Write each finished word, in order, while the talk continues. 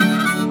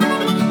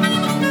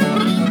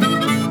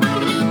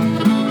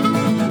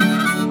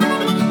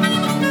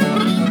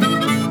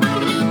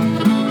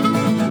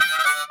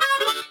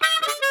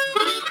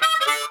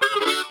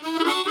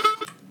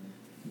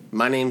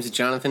name's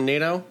Jonathan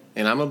Nato,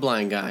 and I'm a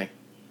blind guy.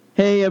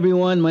 Hey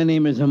everyone, my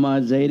name is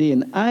Hamad Zaidi,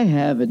 and I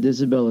have a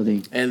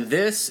disability. And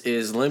this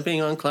is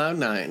Limping on Cloud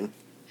 9.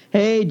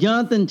 Hey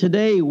Jonathan,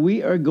 today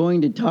we are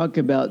going to talk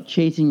about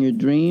chasing your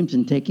dreams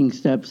and taking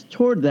steps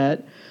toward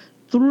that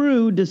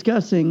through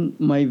discussing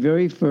my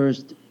very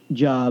first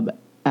job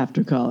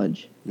after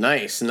college.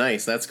 Nice,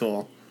 that's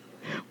cool.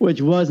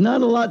 Which was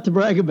not a lot to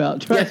brag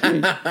about, trust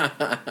me.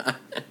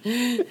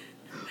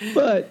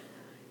 But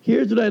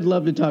here's what I'd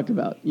love to talk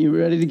about. You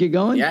ready to get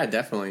going? Yeah,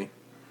 definitely.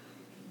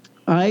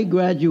 I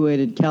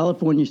graduated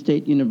California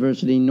State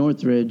University,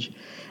 Northridge,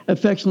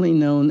 affectionately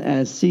known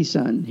as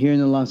CSUN, here in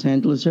the Los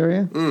Angeles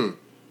area.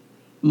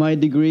 My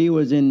degree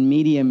was in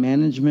media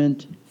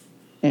management,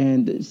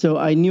 and so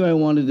I knew I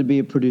wanted to be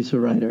a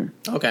producer-writer.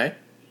 Okay.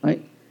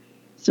 Right?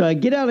 So I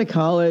get out of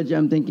college,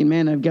 I'm thinking,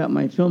 man, I've got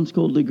my film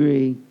school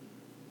degree.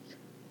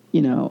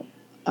 You know,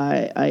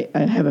 I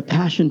have a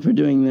passion for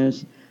doing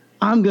this.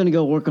 I'm going to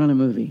go work on a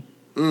movie.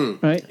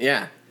 Right?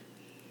 Yeah.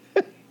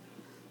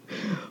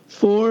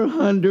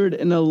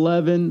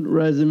 411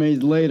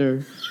 resumes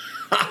later,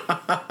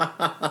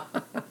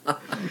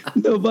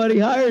 nobody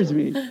hires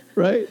me,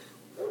 right?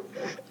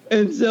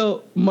 And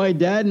so my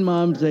dad and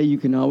mom say, you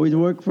can always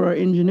work for our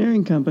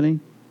engineering company.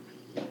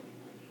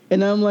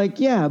 And I'm like,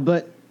 yeah,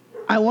 but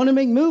I want to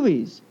make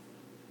movies.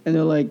 And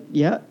they're like,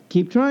 yeah,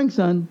 keep trying,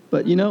 son.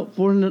 But,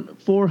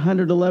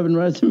 411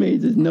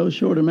 resumes is no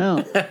short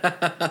amount.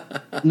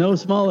 No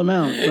small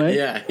amount, right?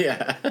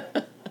 Yeah.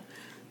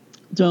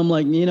 So I'm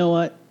like, you know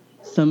what?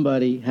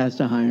 Somebody has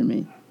to hire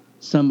me.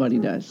 Somebody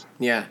does.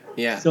 Yeah.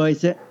 So I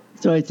sent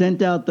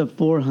out the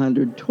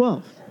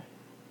 412th,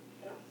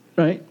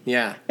 right?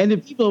 Yeah. And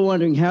if people are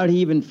wondering how to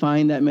even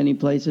find that many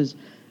places,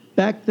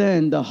 back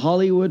then, the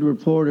Hollywood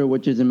Reporter,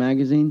 which is a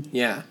magazine,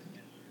 Yeah.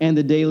 and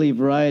the Daily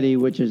Variety,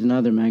 which is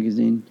another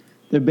magazine,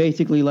 they're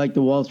basically like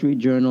the Wall Street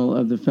Journal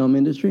of the film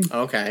industry.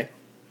 Okay.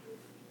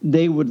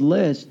 They would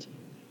list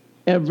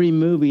every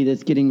movie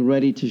that's getting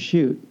ready to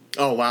shoot.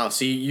 Oh, wow.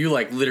 So you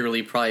like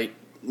literally probably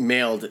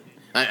mailed...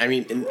 I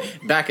mean,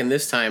 back in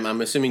this time,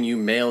 I'm assuming you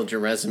mailed your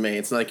resume.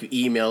 It's not like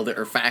you emailed it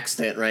or faxed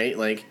it, right?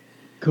 Like,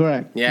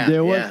 correct. Yeah.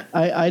 There was. Yeah.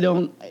 I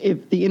don't.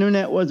 If the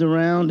internet was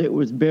around, it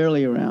was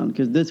barely around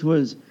because this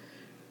was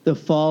the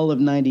fall of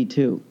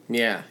 '92.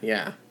 Yeah.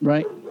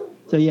 Right.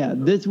 So yeah,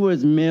 this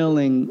was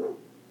mailing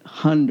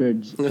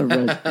hundreds of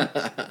resumes.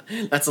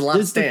 That's a lot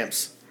of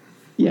stamps.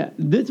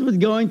 This was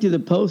going to the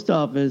post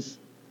office,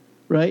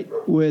 right,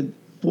 with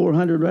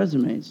 400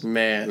 resumes.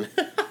 Man.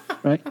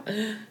 Right.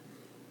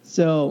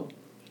 So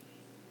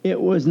it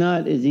was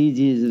not as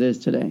easy as it is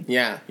today.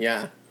 Yeah.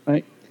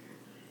 Right?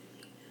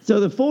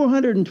 So the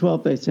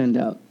 412th I send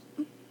out.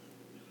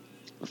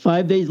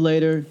 5 days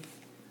later,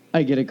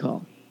 I get a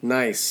call.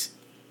 Nice.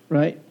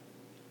 Right?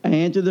 I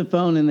answer the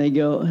phone and they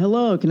go,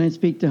 hello, can I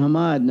speak to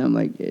Hamad? And I'm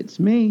like, it's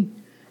me.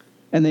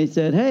 And they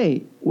said,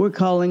 hey, we're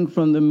calling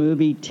from the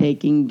movie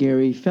Taking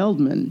Gary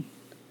Feldman.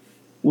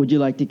 Would you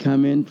like to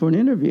come in for an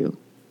interview?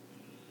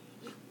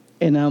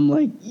 And I'm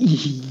like,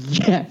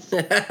 yes,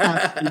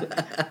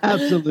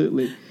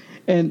 absolutely.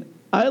 And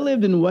I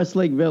lived in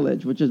Westlake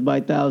Village, which is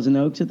by Thousand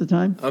Oaks at the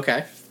time.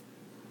 Okay.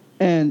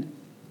 And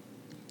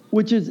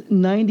which is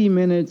 90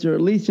 minutes or at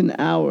least an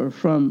hour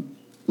from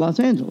Los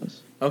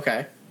Angeles.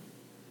 Okay.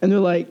 And they're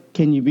like,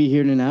 can you be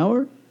here in an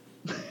hour?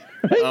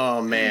 Right?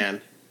 Oh,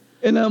 man.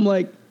 And I'm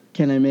like,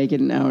 can I make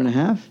it an hour and a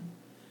half?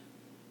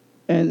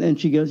 And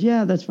she goes,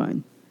 yeah, that's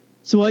fine.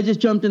 So I just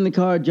jumped in the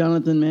car,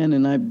 Jonathan, man,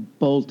 and I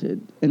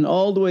bolted. And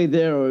all the way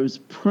there, I was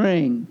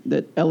praying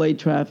that L.A.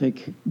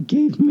 traffic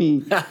gave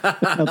me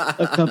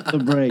a couple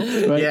of breaks,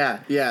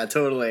 right? Yeah,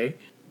 totally.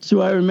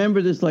 So I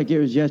remember this like it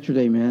was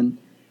yesterday, man.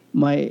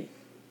 My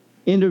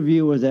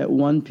interview was at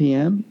 1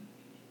 p.m.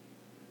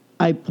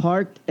 I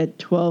parked at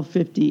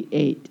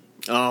 12:58.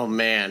 Oh,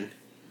 man.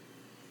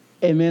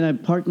 And, man, I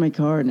parked my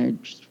car and I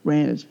just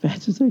ran as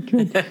fast as I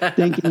could,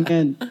 thinking,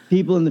 man,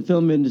 people in the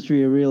film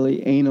industry are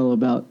really anal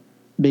about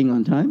being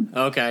on time.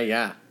 Okay,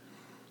 yeah.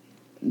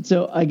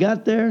 So I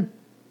got there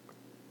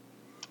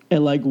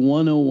at like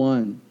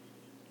 1:01,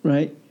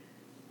 right?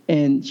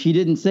 And she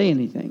didn't say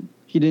anything.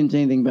 She didn't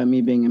say anything about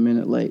me being a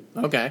minute late.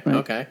 Okay, right?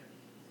 okay.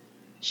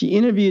 She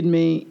interviewed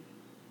me.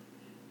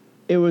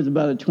 It was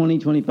about a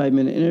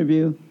 25-minute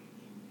interview.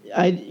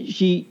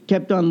 She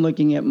kept on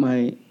looking at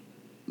my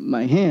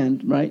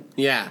hand, right?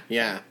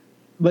 Yeah.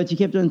 But she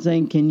kept on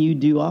saying, can you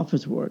do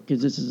office work?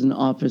 Because this is an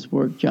office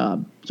work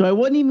job. So I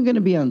wasn't even going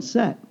to be on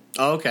set.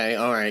 Okay,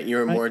 all right. You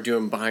were more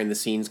doing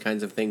behind-the-scenes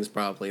kinds of things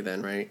probably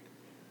then, right?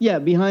 Yeah,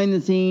 behind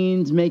the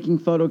scenes, making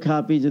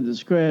photocopies of the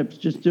scripts,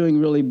 just doing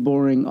really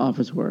boring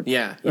office work.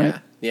 Yeah.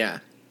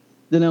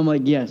 Then I'm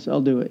like, yes, I'll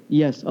do it.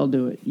 Yes, I'll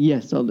do it.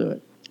 Yes, I'll do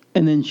it.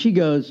 And then she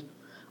goes,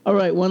 all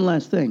right, one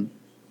last thing.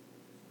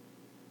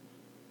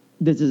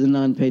 This is a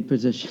non-paid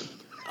position.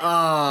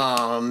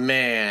 Oh,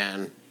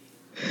 man.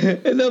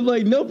 And I'm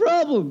like, no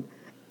problem.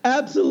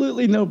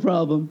 Absolutely no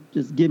problem.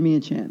 Just give me a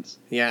chance.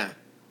 Yeah.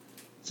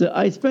 So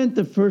I spent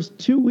the first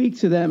 2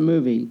 weeks of that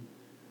movie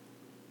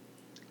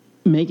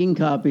making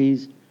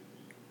copies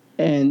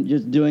and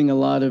just doing a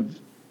lot of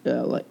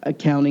like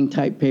accounting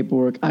type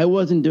paperwork. I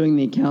wasn't doing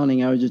the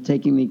accounting. I was just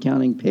taking the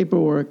accounting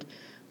paperwork,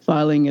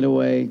 filing it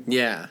away,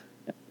 Yeah.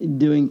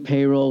 doing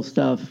payroll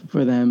stuff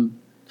for them.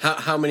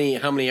 How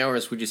many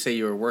hours would you say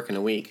you were working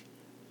a week?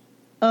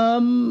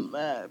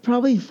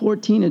 Probably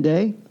 14 a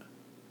day.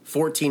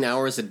 14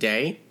 hours a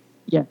day?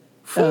 Yeah.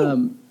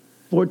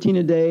 14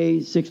 a day,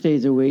 6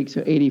 days a week,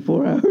 so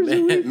 84 hours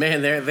a week.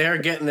 Man, they're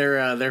getting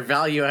their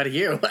value out of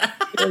you.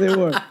 Yeah,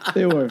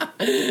 they were.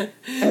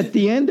 At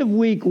the end of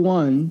week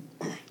 1,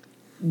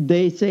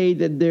 they say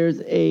that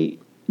there's a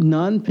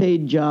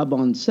non-paid job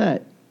on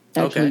set,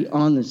 actually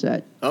on the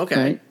set. Okay.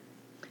 Right?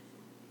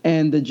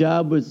 And the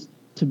job was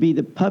to be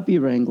the puppy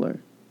wrangler,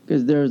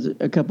 because there's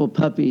a couple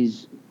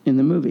puppies in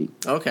the movie.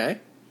 Okay.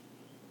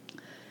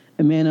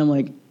 And man, I'm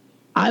like,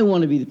 I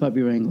want to be the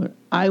puppy wrangler.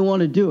 I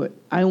want to do it.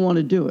 I want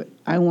to do it.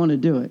 I want to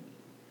do it.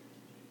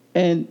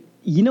 And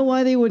you know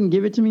why they wouldn't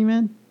give it to me,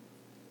 man?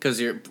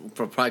 Because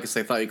probably because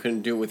they thought you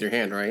couldn't do it with your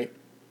hand, right?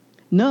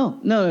 No.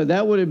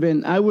 That would have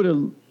been, I would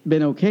have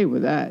been okay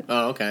with that.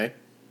 Oh, okay.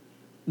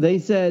 They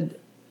said,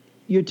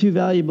 you're too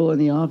valuable in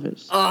the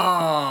office.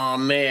 Oh,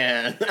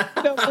 man.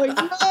 I'm like,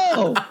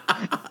 no,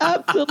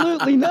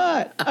 absolutely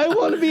not. I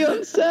want to be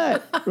on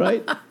set,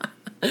 right?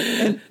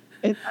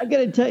 And I got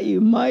to tell you,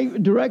 my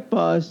direct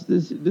boss,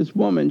 this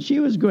woman,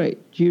 she was great.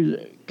 She was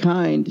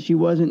kind. She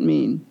wasn't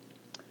mean.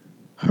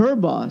 Her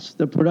boss,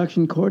 the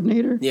production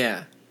coordinator.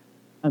 Yeah.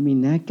 I mean,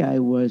 that guy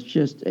was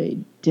just a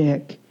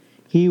dick.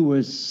 He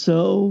was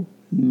so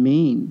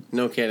mean.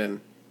 No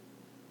kidding.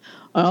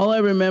 All I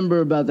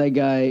remember about that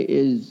guy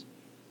is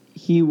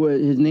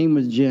his name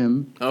was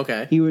Jim.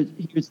 Okay. He was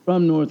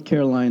from North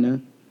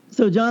Carolina.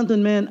 So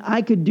Jonathan, man,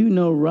 I could do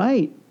no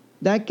right.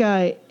 That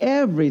guy,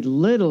 every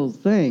little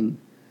thing.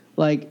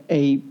 Like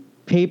a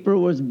paper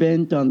was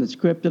bent on the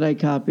script that I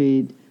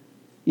copied.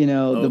 You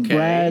know, the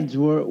brads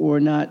were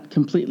not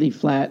completely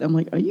flat. I'm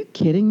like, are you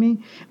kidding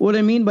me? What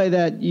I mean by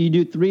that, you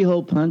do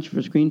 3-hole punch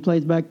for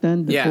screenplays back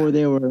then before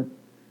they were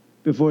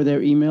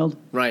emailed.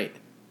 Right.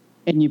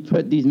 And you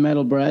put these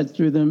metal brads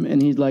through them,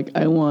 and he's like,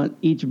 I want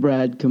each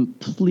brad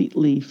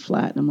completely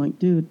flat. I'm like,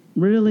 dude,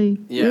 really?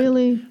 Yeah.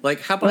 Really?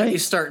 Like, how about you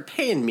start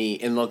paying me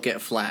and they'll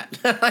get flat?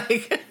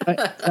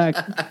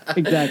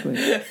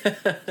 Exactly.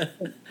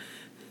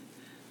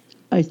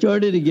 I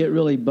started to get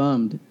really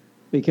bummed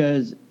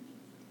because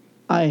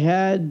I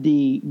had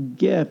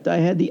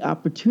the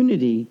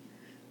opportunity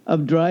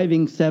of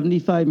driving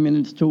 75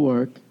 minutes to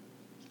work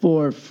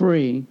for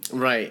free.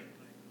 Right.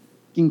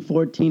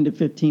 14 to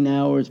 15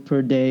 hours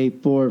per day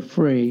for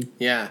free.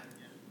 Yeah.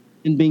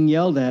 And being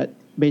yelled at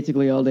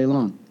basically all day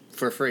long.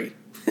 For free.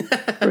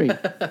 Free.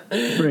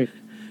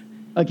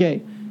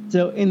 Okay.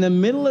 So in the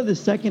middle of the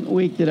second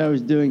week that I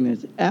was doing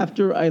this,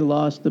 after I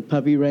lost the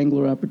puppy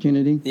wrangler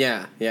opportunity.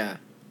 Yeah.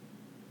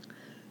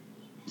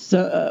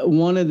 So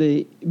one of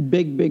the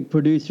big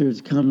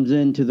producers comes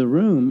into the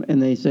room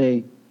and they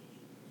say,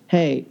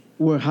 hey,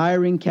 we're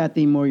hiring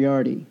Kathy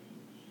Moriarty.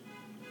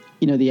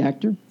 You know, the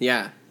actor?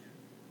 Yeah.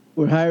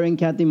 We're hiring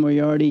Kathy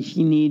Moriarty.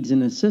 She needs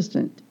an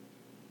assistant.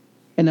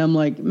 And I'm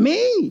like,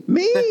 me,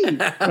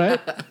 right?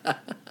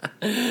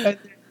 And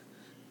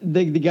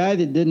the guy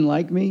that didn't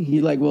like me,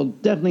 he's like, well,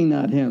 definitely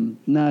not him.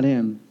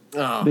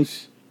 Oh.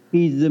 Because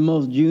he's the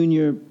most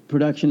junior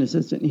production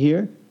assistant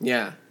here.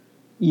 Yeah.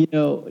 You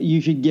know,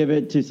 you should give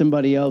it to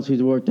somebody else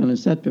who's worked on a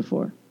set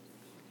before.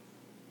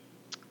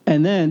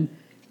 And then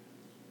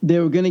they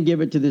were going to give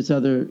it to this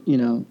other, you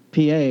know,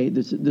 PA,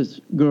 this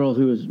girl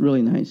who was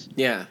really nice.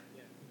 Yeah.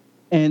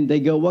 And they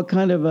go, what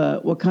kind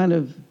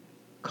of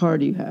car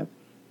do you have?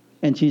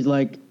 And she's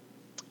like,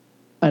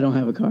 I don't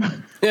have a car.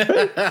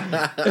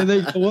 And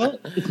they go, well,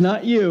 it's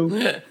not you.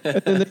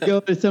 And then they go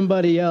to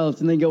somebody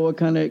else and they go, what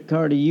kind of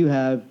car do you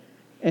have?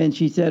 And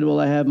she said, well,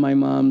 I have my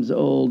mom's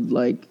old,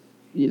 like,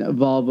 you know,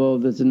 Volvo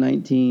that's a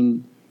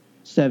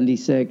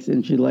 1976.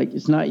 And she's like,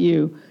 it's not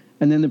you.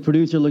 And then the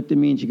producer looked at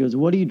me and she goes,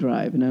 what do you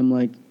drive? And I'm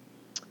like,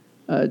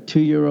 a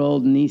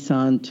 2-year-old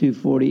Nissan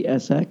 240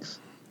 SX.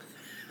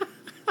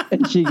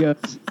 And she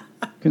goes,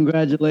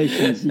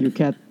 congratulations, you're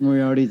Kathy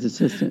Moriarty's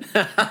assistant.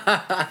 So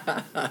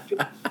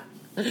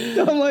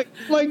I'm like,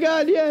 my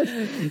God, yes.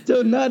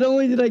 So not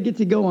only did I get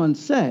to go on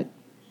set,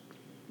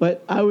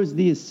 but I was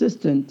the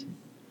assistant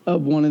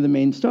of one of the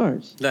main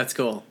stars. That's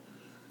cool.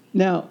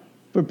 Now,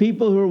 for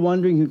people who are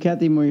wondering who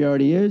Kathy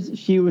Moriarty is,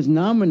 she was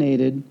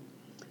nominated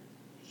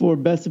for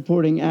Best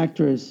Supporting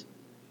Actress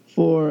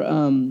for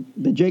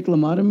the Jake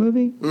LaMotta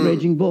movie,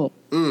 Raging Bull.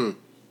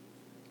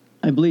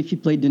 I believe she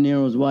played De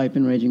Niro's wife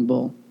in Raging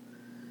Bull.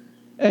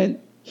 And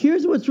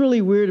here's what's really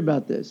weird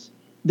about this.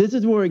 This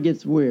is where it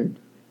gets weird.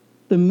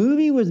 The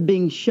movie was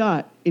being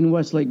shot in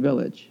Westlake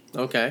Village.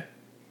 Okay.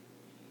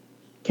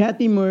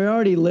 Kathy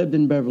Moriarty lived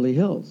in Beverly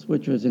Hills,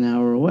 which was an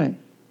hour away.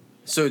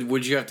 So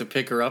would you have to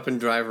pick her up and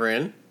drive her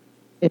in?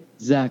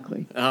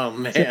 Exactly. Oh,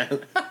 man.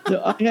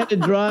 So I had to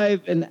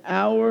drive an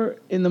hour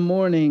in the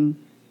morning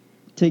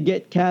to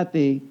get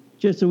Kathy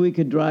just so we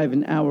could drive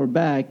an hour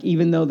back,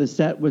 even though the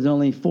set was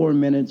only 4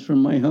 minutes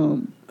from my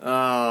home.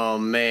 Oh,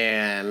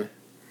 man.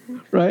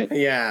 Right?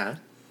 Yeah.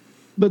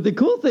 But the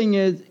cool thing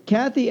is,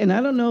 Kathy, and I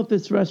don't know if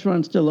this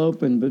restaurant's still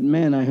open, but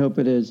man, I hope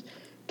it is.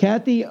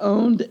 Kathy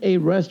owned a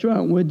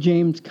restaurant with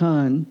James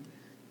Caan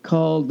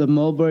called the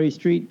Mulberry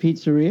Street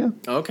Pizzeria.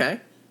 Okay.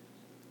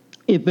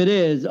 If it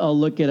is, I'll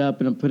look it up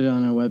and I'll put it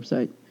on our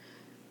website.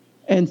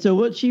 And so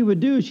what she would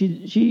do,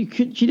 she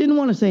didn't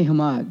want to say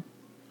Hamad,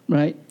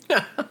 right?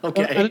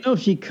 Okay. I don't know if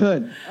she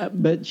could,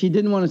 but she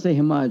didn't want to say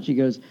Hamad. She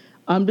goes,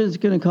 I'm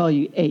just going to call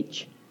you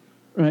H,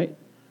 right?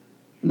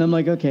 And I'm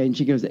like, okay. And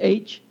she goes,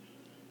 H,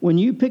 when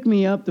you pick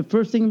me up, the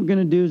first thing we're going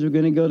to do is we're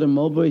going to go to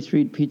Mulberry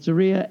Street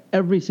Pizzeria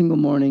every single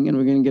morning, and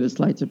we're going to get a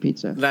slice of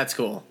pizza. That's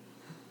cool.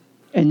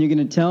 And you're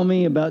going to tell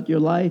me about your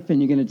life,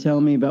 and you're going to tell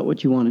me about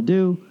what you want to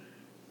do,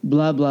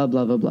 blah, blah,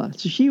 blah, blah, blah.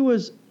 So she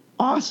was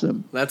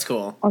awesome. That's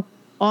cool.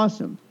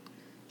 Awesome.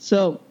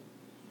 So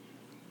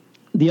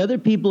the other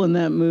people in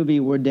that movie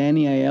were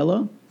Danny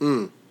Aiello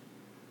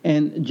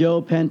and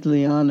Joe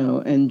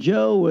Pantoliano. And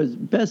Joe was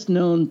best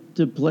known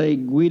to play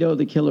Guido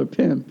the Killer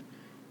Pimp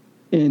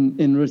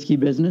in Risky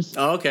Business.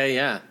 Oh, okay,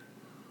 yeah.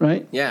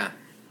 Right? Yeah.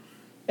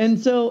 And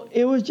so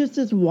it was just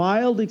this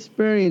wild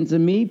experience of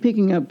me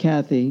picking up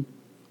Kathy,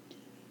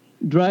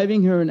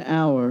 driving her an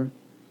hour,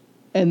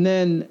 and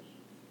then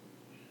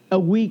a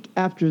week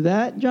after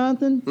that,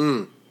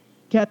 Jonathan,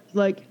 Kat's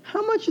like,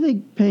 how much are they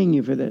paying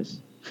you for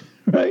this?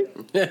 Right?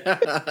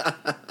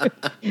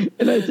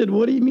 And I said,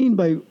 what do you mean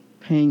by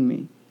paying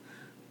me?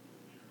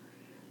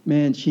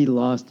 Man, she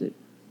lost it.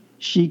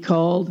 She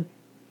called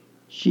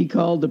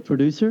the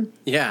producer.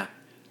 Yeah.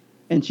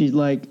 And she's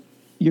like,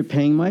 you're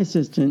paying my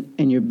assistant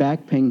and you're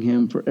back paying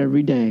him for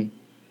every day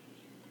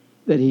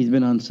that he's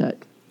been on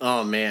set.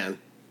 Oh, man.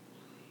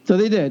 So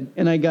they did.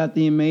 And I got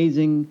the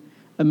amazing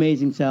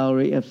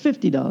salary of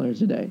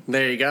 $50 a day.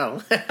 There you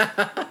go.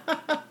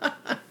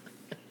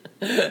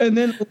 And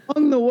then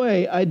along the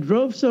way, I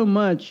drove so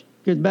much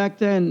because back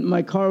then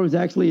my car was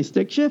actually a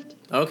stick shift.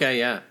 Okay,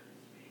 yeah.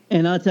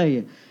 And I'll tell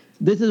you,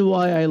 this is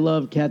why I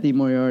love Kathy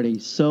Moriarty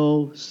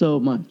so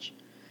much.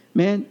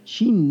 Man,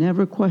 she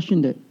never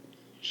questioned it.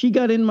 She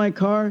got in my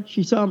car.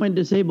 She saw my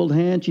disabled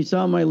hand. She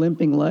saw my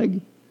limping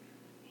leg.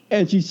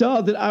 And she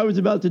saw that I was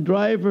about to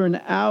drive her an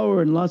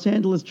hour in Los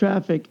Angeles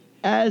traffic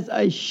as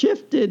I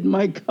shifted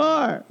my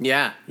car.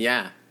 Yeah,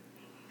 yeah.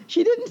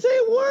 She didn't say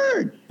a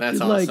word. That's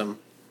She's awesome. Like,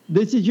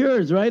 this is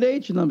yours, right,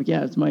 H? And I'm like,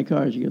 yeah, it's my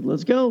car. She goes,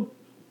 let's go.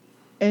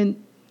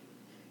 And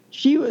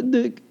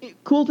the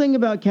cool thing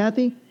about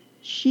Kathy,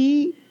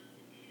 she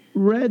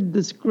read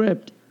the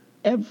script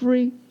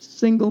every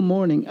single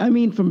morning. I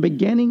mean, from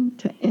beginning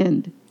to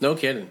end. No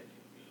kidding.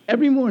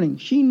 Every morning.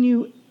 She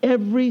knew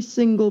every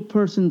single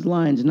person's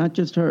lines, not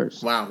just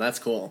hers. Wow, that's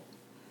cool.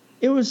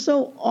 It was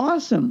so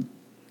awesome.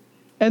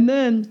 And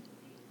then,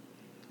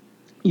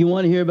 you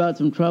want to hear about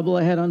some trouble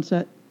I had on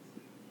set?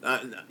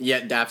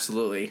 Yeah,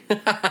 absolutely.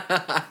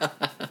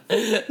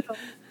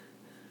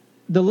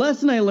 The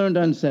lesson I learned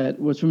on set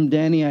was from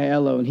Danny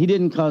Aiello, and he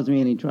didn't cause me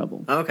any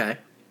trouble. Okay.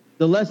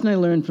 The lesson I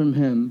learned from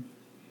him,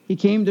 he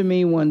came to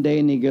me one day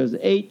and he goes,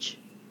 H,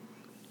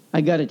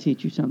 I got to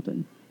teach you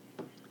something.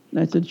 And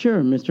I said,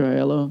 sure, Mr.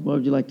 Aiello, what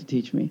would you like to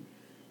teach me?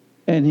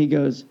 And he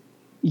goes,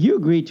 you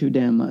agree too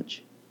damn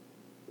much.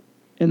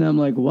 And I'm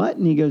like, what?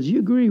 And he goes, you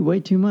agree way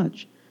too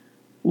much.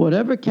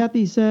 Whatever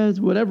Kathy says,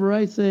 whatever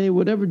I say,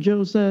 whatever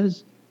Joe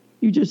says,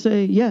 you just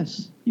say,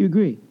 yes, you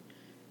agree.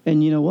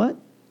 And you know what?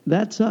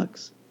 That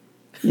sucks.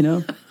 You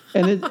know?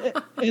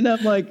 And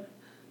I'm like,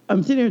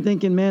 I'm sitting here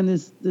thinking, man,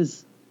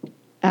 this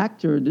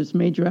actor, this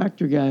major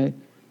actor guy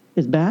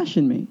is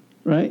bashing me,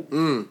 right?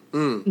 And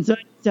so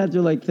I just had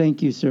to like,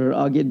 thank you, sir.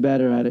 I'll get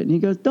better at it. And he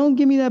goes, don't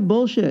give me that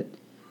bullshit.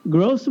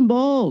 Grow some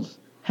balls.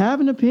 Have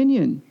an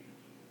opinion.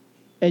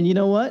 And you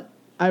know what?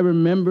 I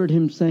remembered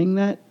him saying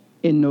that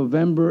in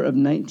November of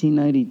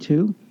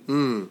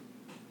 1992.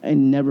 I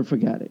never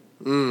forgot it.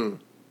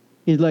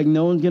 He's like,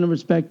 no one's going to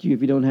respect you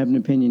if you don't have an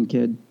opinion,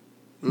 kid.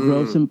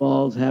 Grow some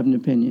balls, have an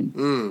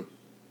opinion.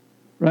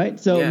 Right?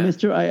 So, yeah.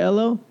 Mr.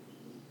 Aiello,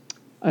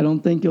 I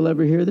don't think you'll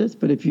ever hear this,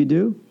 but if you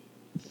do,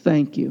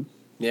 thank you.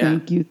 Yeah.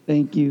 Thank you,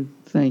 thank you,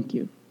 thank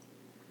you.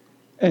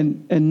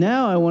 And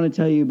now I want to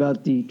tell you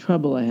about the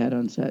trouble I had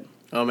on set.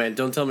 Oh, man,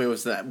 don't tell me it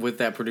was that with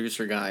that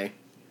producer guy.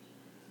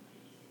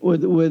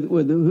 With who?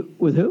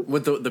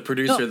 With the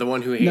producer, the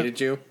one who hated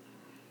you?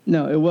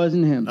 No, it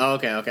wasn't him. Oh,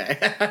 okay.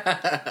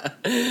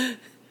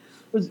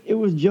 It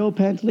was Joe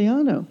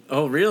Pantoliano.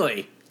 Oh,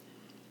 really?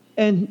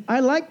 And I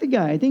like the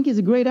guy. I think he's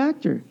a great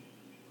actor.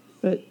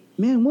 But,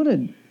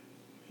 man,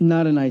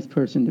 not a nice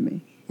person to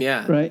me.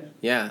 Yeah. Right?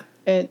 Yeah.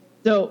 And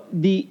so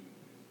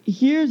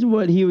here's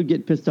what he would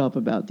get pissed off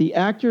about. The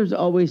actors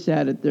always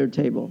sat at their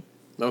table.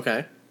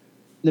 Okay.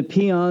 The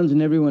peons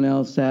and everyone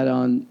else sat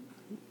on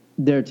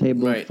their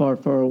table, right, far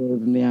away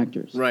from the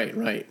actors.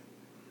 Right.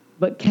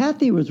 But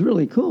Kathy was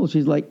really cool.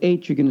 She's like,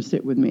 H, you're going to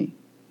sit with me.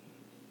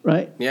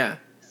 Right? Yeah.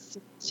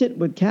 Sit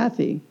with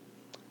Kathy.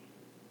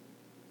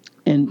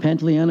 And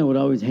Pantoliano would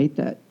always hate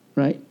that,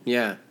 right?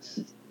 Yeah.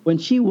 When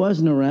she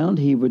wasn't around,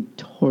 he would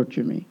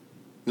torture me.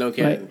 No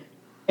kidding. Right?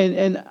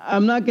 And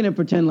I'm not going to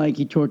pretend like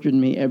he tortured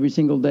me every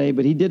single day,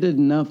 but he did it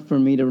enough for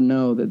me to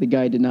know that the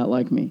guy did not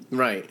like me.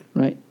 Right.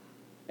 Right.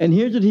 And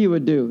here's what he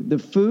would do. The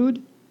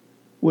food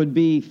would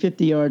be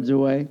 50 yards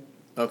away.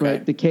 Okay.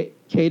 Right. The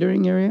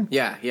catering area.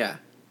 Yeah, yeah.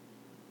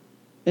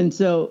 And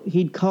so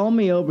he'd call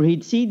me over.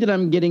 He'd see that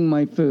I'm getting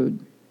my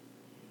food.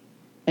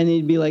 And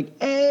he'd be like,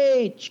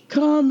 H,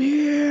 come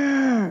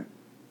here.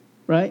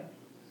 Right?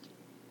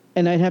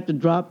 And I'd have to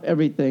drop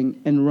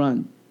everything and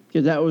run.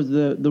 Because that was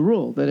the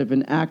rule, that if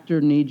an actor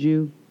needs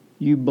you,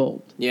 you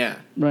bolt. Yeah.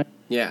 Right?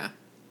 Yeah.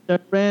 So I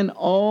ran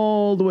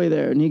all the way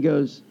there. And he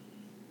goes,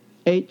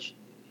 H,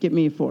 get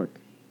me a fork.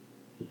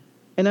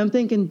 And I'm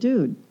thinking,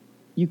 dude,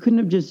 you couldn't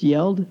have just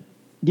yelled,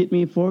 get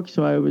me a fork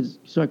so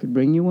I could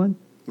bring you one?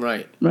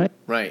 Right. Right?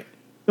 Right.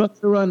 So I have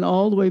to run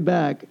all the way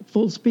back,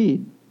 full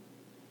speed,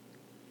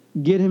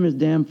 get him his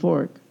damn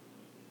fork,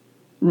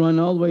 run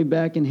all the way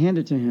back and hand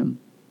it to him.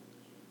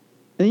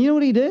 And you know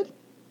what he did?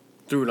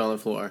 Threw it on the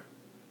floor.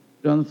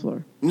 Put it on the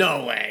floor.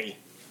 No way.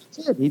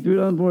 He threw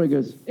it on the floor. He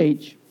goes,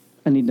 H,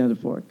 I need another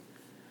fork.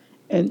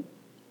 And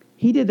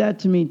he did that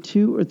to me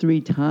 2 or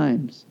 3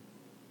 times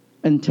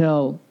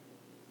until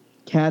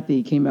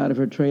Kathy came out of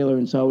her trailer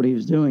and saw what he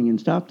was doing and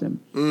stopped him.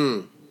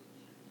 Mm.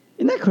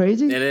 Isn't that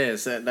crazy? It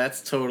is.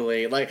 That's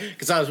totally like,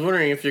 because I was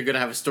wondering if you're gonna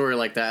have a story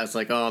like that. It's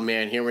like, oh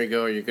man, here we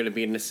go. You're gonna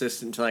be an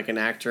assistant to like an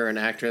actor or an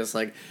actress.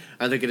 Like,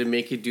 are they gonna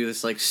make you do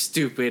this like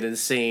stupid,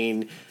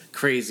 insane,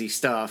 crazy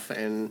stuff?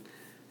 And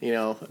you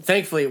know,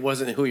 thankfully it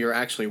wasn't who you're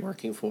actually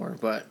working for,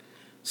 but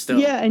still.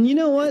 Yeah, and you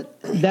know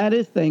what? That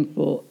is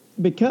thankful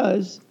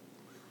because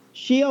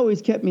she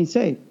always kept me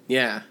safe.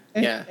 Yeah.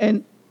 Yeah.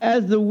 And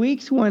as the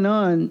weeks went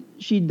on,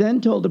 she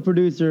then told the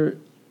producer,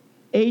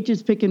 H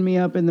is picking me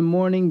up in the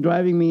morning,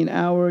 driving me an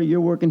hour.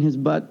 You're working his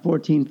butt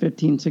 14,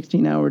 15,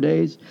 16-hour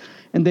days.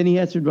 And then he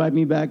has to drive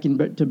me back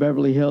to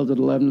Beverly Hills at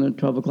 11 or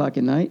 12 o'clock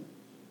at night.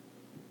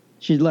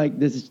 She's like,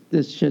 this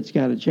shit's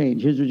got to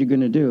change. Here's what you're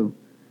going to do.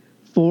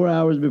 4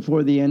 hours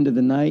before the end of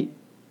the night,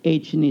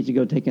 H needs to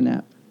go take a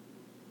nap.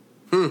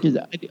 Because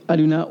I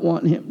do not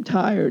want him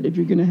tired if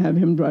you're going to have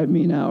him drive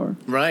me an hour.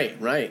 Right,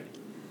 right.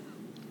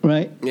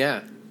 Right?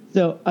 Yeah.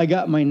 So I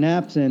got my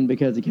naps in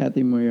because of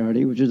Kathy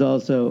Moriarty, which is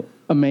also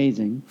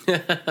amazing.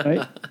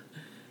 Right?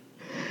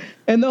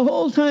 And the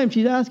whole time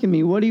she's asking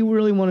me, what do you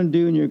really want to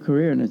do in your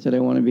career? And I said, I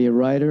want to be a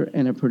writer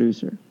and a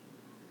producer.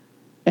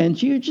 And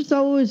she was just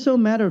always so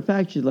matter of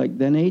fact. She's like,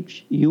 then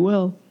H, you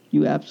will.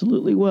 You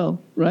absolutely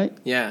will. Right?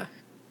 Yeah.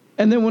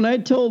 And then when I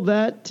told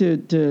that to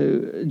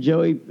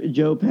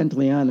Joe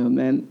Pantoliano,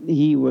 man,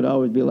 he would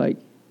always be like,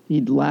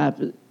 he'd laugh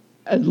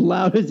as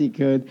loud as he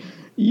could.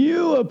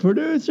 You a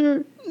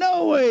producer?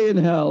 No way in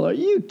hell. Are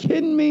you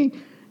kidding me?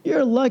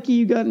 You're lucky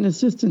you got an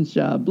assistant's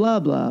job.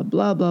 Blah, blah,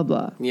 blah, blah,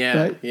 blah.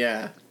 Yeah, right?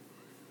 yeah.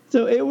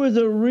 So it was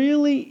a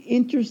really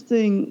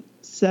interesting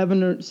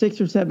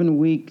 6 or 7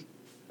 week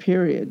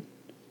period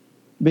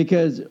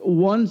because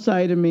one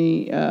side of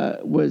me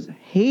was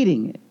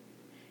hating it.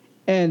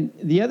 And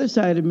the other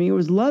side of me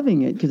was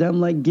loving it because I'm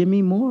like, give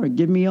me more.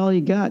 Give me all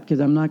you got because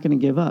I'm not going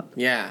to give up.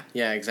 Yeah,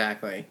 yeah,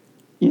 exactly.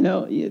 You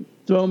know, you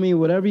throw me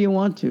whatever you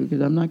want to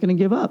because I'm not going to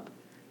give up.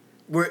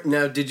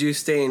 Now, did you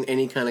stay in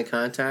any kind of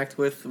contact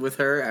with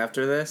her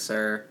after this,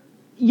 or?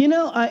 You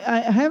know, I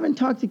haven't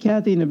talked to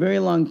Kathy in a very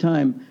long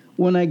time.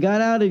 When I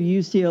got out of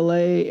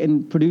UCLA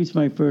and produced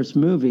my first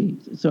movie,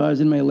 so I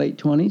was in my late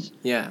 20s.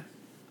 Yeah.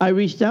 I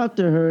reached out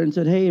to her and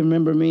said, hey,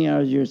 remember me? I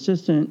was your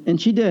assistant.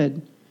 And she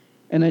did.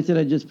 And I said,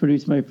 I just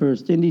produced my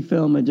first indie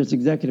film. I just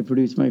executive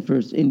produced my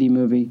first indie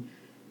movie.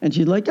 And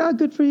she's like, oh,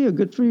 good for you,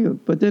 good for you.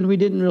 But then we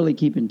didn't really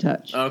keep in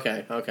touch.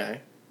 Okay, okay.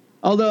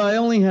 Although I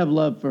only have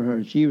love for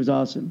her. She was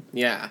awesome.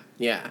 Yeah,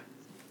 yeah.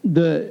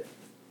 The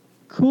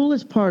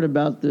coolest part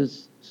about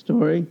this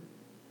story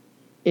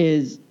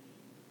is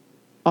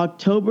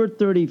October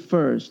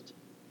 31st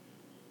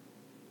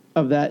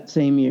of that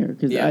same year.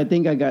 Because I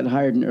think I got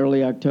hired in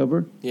early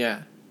October.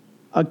 Yeah.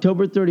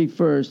 October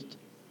 31st,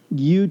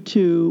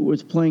 U2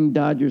 was playing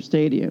Dodger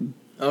Stadium.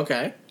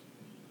 Okay.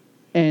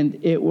 And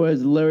it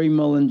was Larry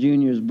Mullen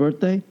Jr.'s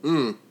birthday.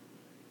 Mm.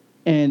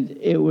 And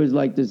it was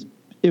like this,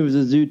 it was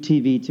a Zoo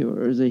TV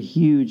tour. It was a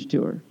huge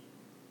tour.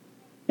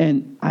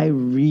 And I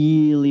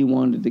really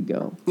wanted to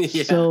go.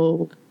 Yeah.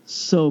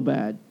 So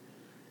bad.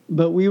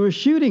 But we were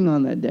shooting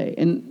on that day.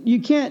 And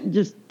you can't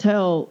just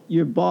tell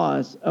your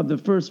boss of the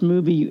first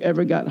movie you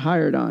ever got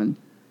hired on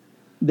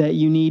that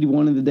you need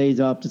one of the days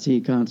off to see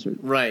a concert.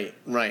 Right,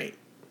 right.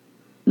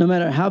 No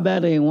matter how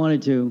badly I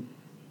wanted to,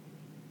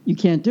 you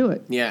can't do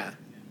it. Yeah.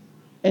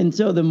 And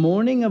so the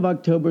morning of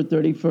October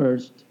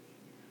 31st,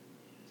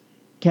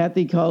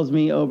 Kathy calls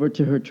me over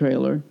to her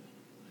trailer,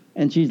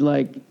 and she's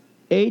like,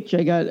 H,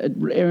 I got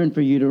an errand for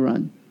you to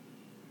run,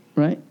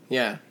 right?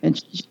 Yeah. And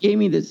she gave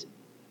me this,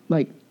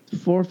 like,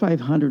 $400 or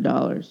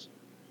 $500.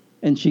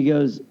 And she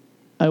goes,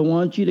 I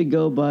want you to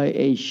go buy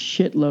a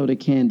shitload of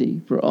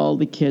candy for all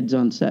the kids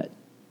on set.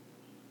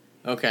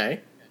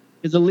 Okay.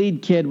 Because the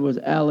lead kid was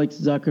Alex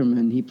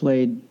Zuckerman. He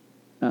played,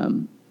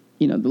 the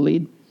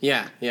lead.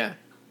 Yeah, yeah.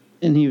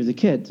 And he was a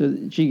kid. So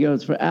she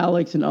goes, for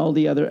Alex and all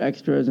the other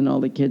extras and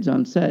all the kids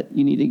on set,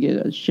 you need to get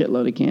a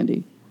shitload of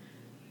candy.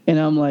 And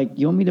I'm like,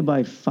 you want me to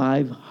buy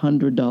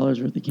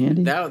 $500 worth of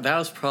candy? That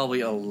was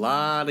probably a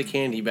lot of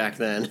candy back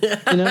then.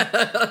 You know?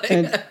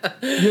 And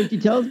she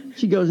tells me,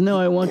 she goes, no,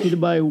 I want you to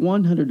buy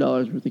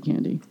 $100 worth of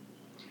candy.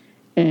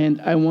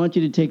 And I want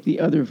you to take the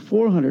other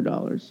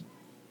 $400,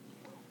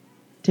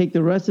 take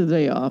the rest of the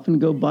day off, and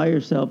go buy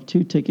yourself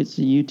 2 tickets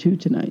to U2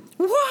 tonight.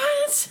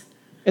 What?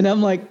 And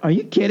I'm like, are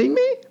you kidding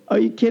me? Are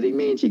you kidding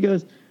me? And she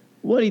goes,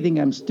 what, do you think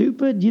I'm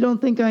stupid? You don't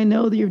think I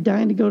know that you're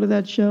dying to go to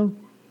that show?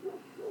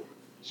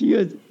 She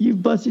goes,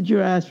 you've busted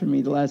your ass for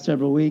me the last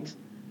several weeks.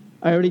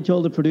 I already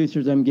told the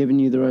producers I'm giving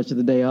you the rest of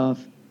the day off.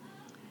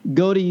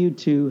 Go to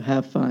U2,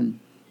 have fun.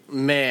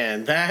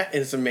 Man, that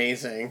is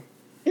amazing.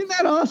 Isn't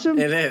that awesome?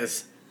 It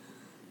is.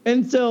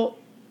 And so,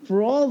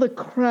 for all the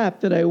crap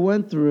that I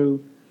went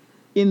through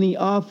in the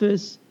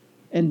office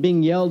and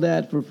being yelled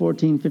at for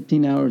 14,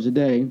 15 hours a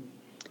day,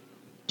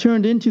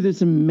 turned into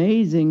this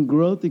amazing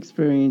growth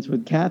experience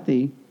with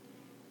Kathy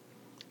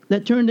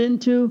that turned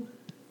into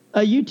a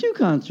U2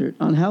 concert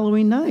on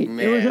Halloween night.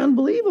 Man. It was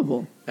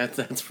unbelievable.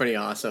 That's pretty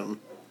awesome.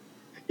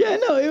 Yeah,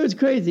 no, it was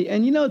crazy.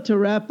 And, to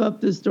wrap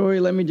up this story,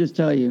 let me just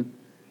tell you,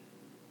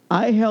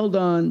 I held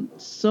on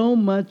so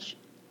much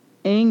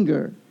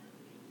anger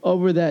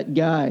over that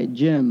guy,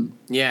 Jim.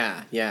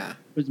 Yeah.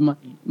 Was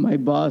my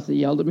boss that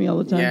yelled at me all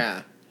the time.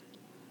 Yeah.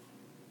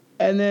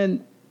 And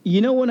then,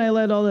 when I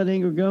let all that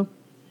anger go?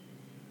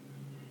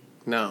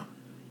 No.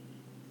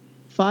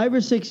 5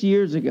 or 6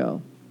 years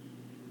ago,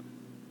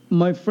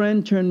 my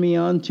friend turned me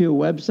on to a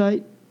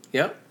website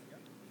Yep.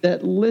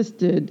 that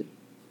listed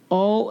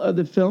all of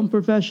the film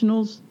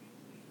professionals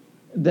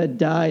that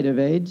died of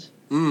AIDS.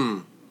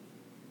 Mm.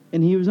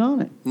 And he was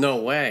on it. No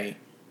way.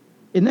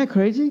 Isn't that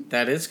crazy?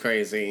 That is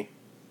crazy.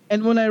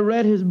 And when I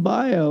read his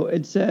bio,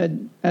 it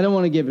said, I don't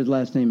want to give his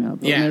last name out,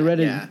 but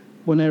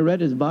when I read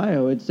his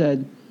bio, it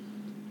said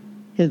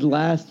his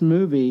last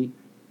movie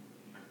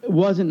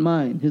wasn't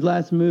mine. His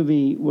last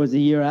movie was a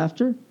year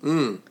after.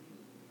 Mm.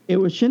 It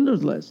was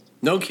Schindler's List.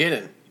 No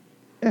kidding.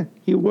 Yeah,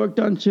 he worked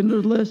on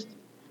Schindler's List,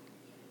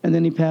 and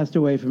then he passed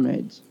away from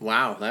AIDS.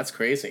 Wow, that's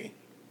crazy.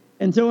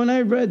 And so when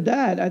I read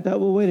that, I thought,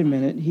 well, wait a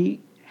minute. He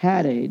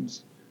had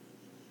AIDS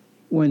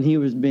when he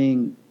was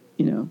being,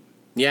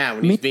 Yeah,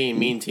 when he's being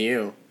mean to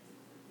you.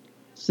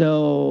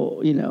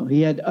 So,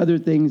 he had other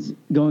things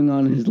going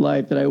on in his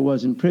life that I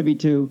wasn't privy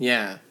to.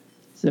 Yeah.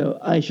 So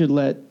I should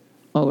let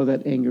all of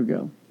that anger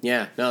go.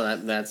 Yeah, no,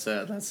 that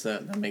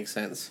makes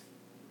sense.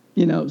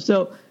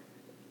 So,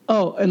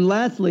 and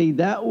lastly,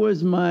 that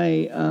was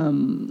my,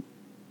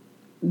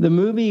 the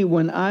movie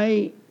what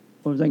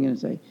was I going to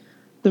say?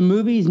 The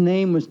movie's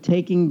name was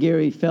Taking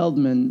Gary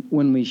Feldman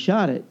when we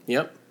shot it.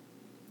 Yep.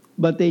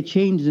 But they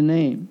changed the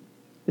name.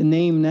 The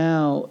name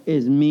now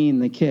is Me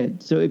and the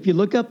Kid. So if you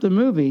look up the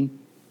movie,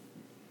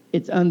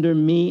 it's under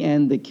Me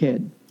and the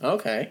Kid.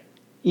 Okay.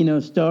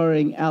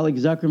 Starring Alex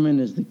Zuckerman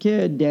as the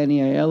kid, Danny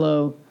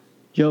Aiello,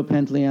 Joe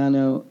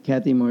Pantoliano,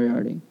 Kathy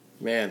Moriarty.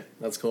 Man,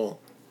 that's cool.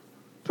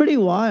 Pretty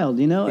wild,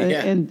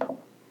 Yeah. And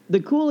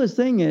the coolest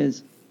thing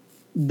is,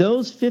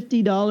 those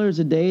 $50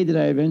 a day that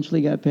I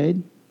eventually got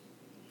paid,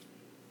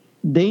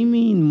 they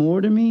mean more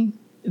to me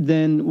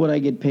than what I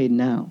get paid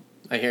now.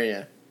 I hear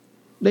you.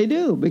 They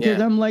do, because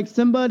Yeah. I'm like,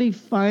 somebody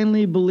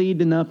finally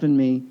believed enough in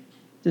me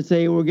to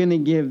say, we're going to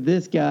give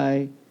this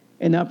guy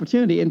an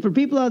opportunity. And for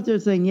people out there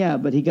saying, yeah,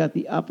 but he got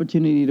the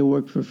opportunity to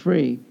work for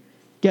free,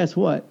 guess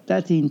what?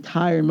 That's the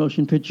entire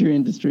motion picture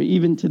industry,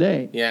 even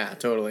today. Yeah,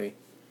 totally.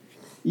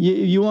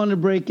 You want to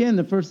break in,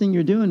 the first thing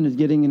you're doing is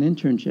getting an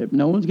internship.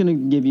 No one's going to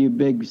give you a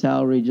big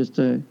salary just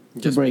to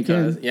break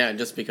because, in. Yeah,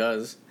 just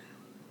because.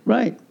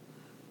 Right.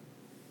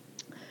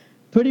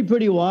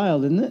 Pretty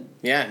wild, isn't it?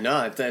 Yeah,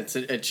 no,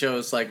 it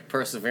shows like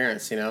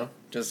perseverance,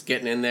 just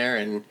getting in there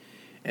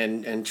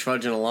and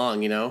trudging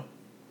along,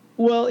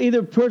 Well,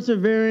 either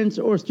perseverance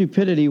or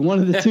stupidity. One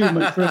of the two,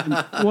 my friend.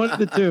 One of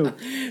the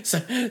two.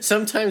 So,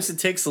 sometimes it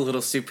takes a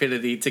little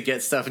stupidity to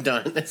get stuff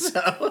done.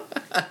 So.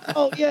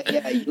 Oh, yeah.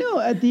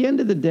 At the end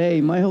of the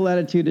day, my whole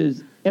attitude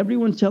is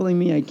everyone's telling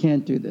me I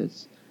can't do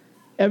this.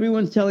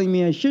 Everyone's telling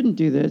me I shouldn't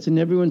do this. And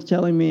everyone's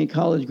telling me a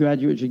college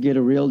graduate should get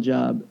a real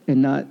job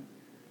and not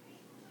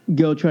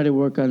go try to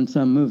work on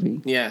some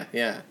movie.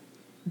 Yeah.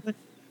 But,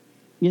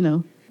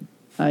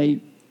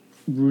 I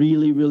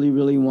really, really,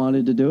 really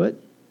wanted to do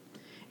it.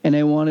 And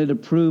I wanted to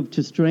prove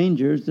to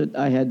strangers that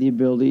I had the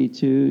ability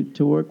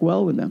to work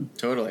well with them.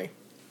 Totally.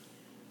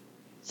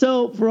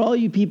 So for all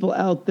you people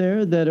out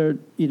there that are,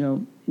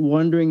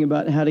 wondering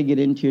about how to get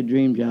into your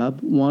dream job,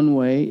 one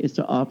way is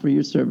to offer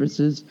your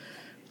services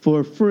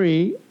for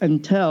free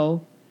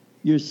until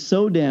you're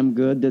so damn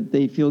good that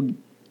they feel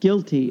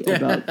guilty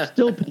about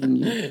still paying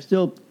you,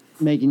 still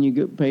making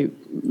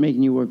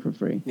you work for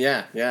free.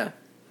 Yeah.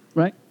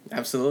 Right?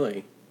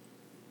 Absolutely.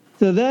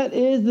 So that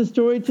is the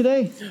story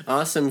today.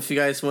 Awesome. If you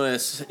guys want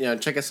to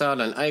check us out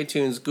on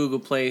iTunes, Google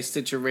Play,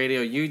 Stitcher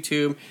Radio,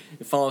 YouTube,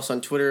 follow us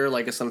on Twitter,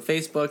 like us on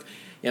Facebook,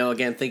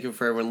 Again, thank you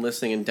for everyone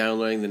listening and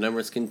downloading. The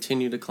numbers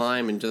continue to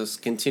climb, and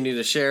just continue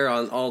to share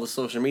on all the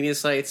social media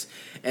sites.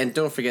 And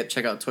don't forget,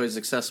 check out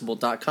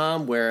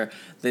toysaccessible.com, where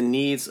the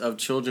needs of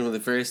children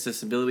with various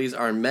disabilities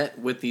are met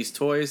with these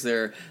toys.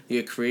 They're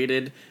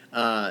created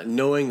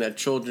knowing that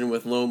children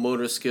with low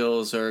motor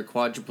skills or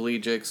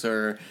quadriplegics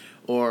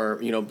or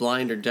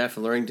blind or deaf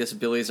or learning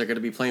disabilities are going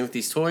to be playing with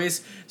these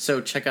toys. So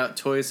check out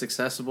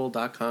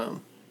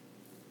toysaccessible.com.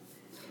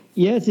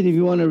 Yes, and if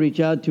you want to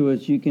reach out to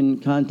us, you can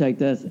contact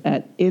us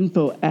at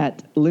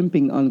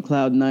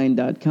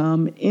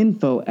info@limpingoncloud9.com,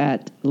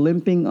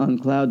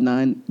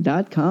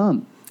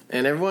 info@limpingoncloud9.com.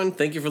 And everyone,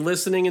 thank you for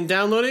listening and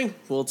downloading.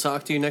 We'll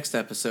talk to you next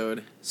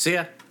episode. See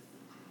ya.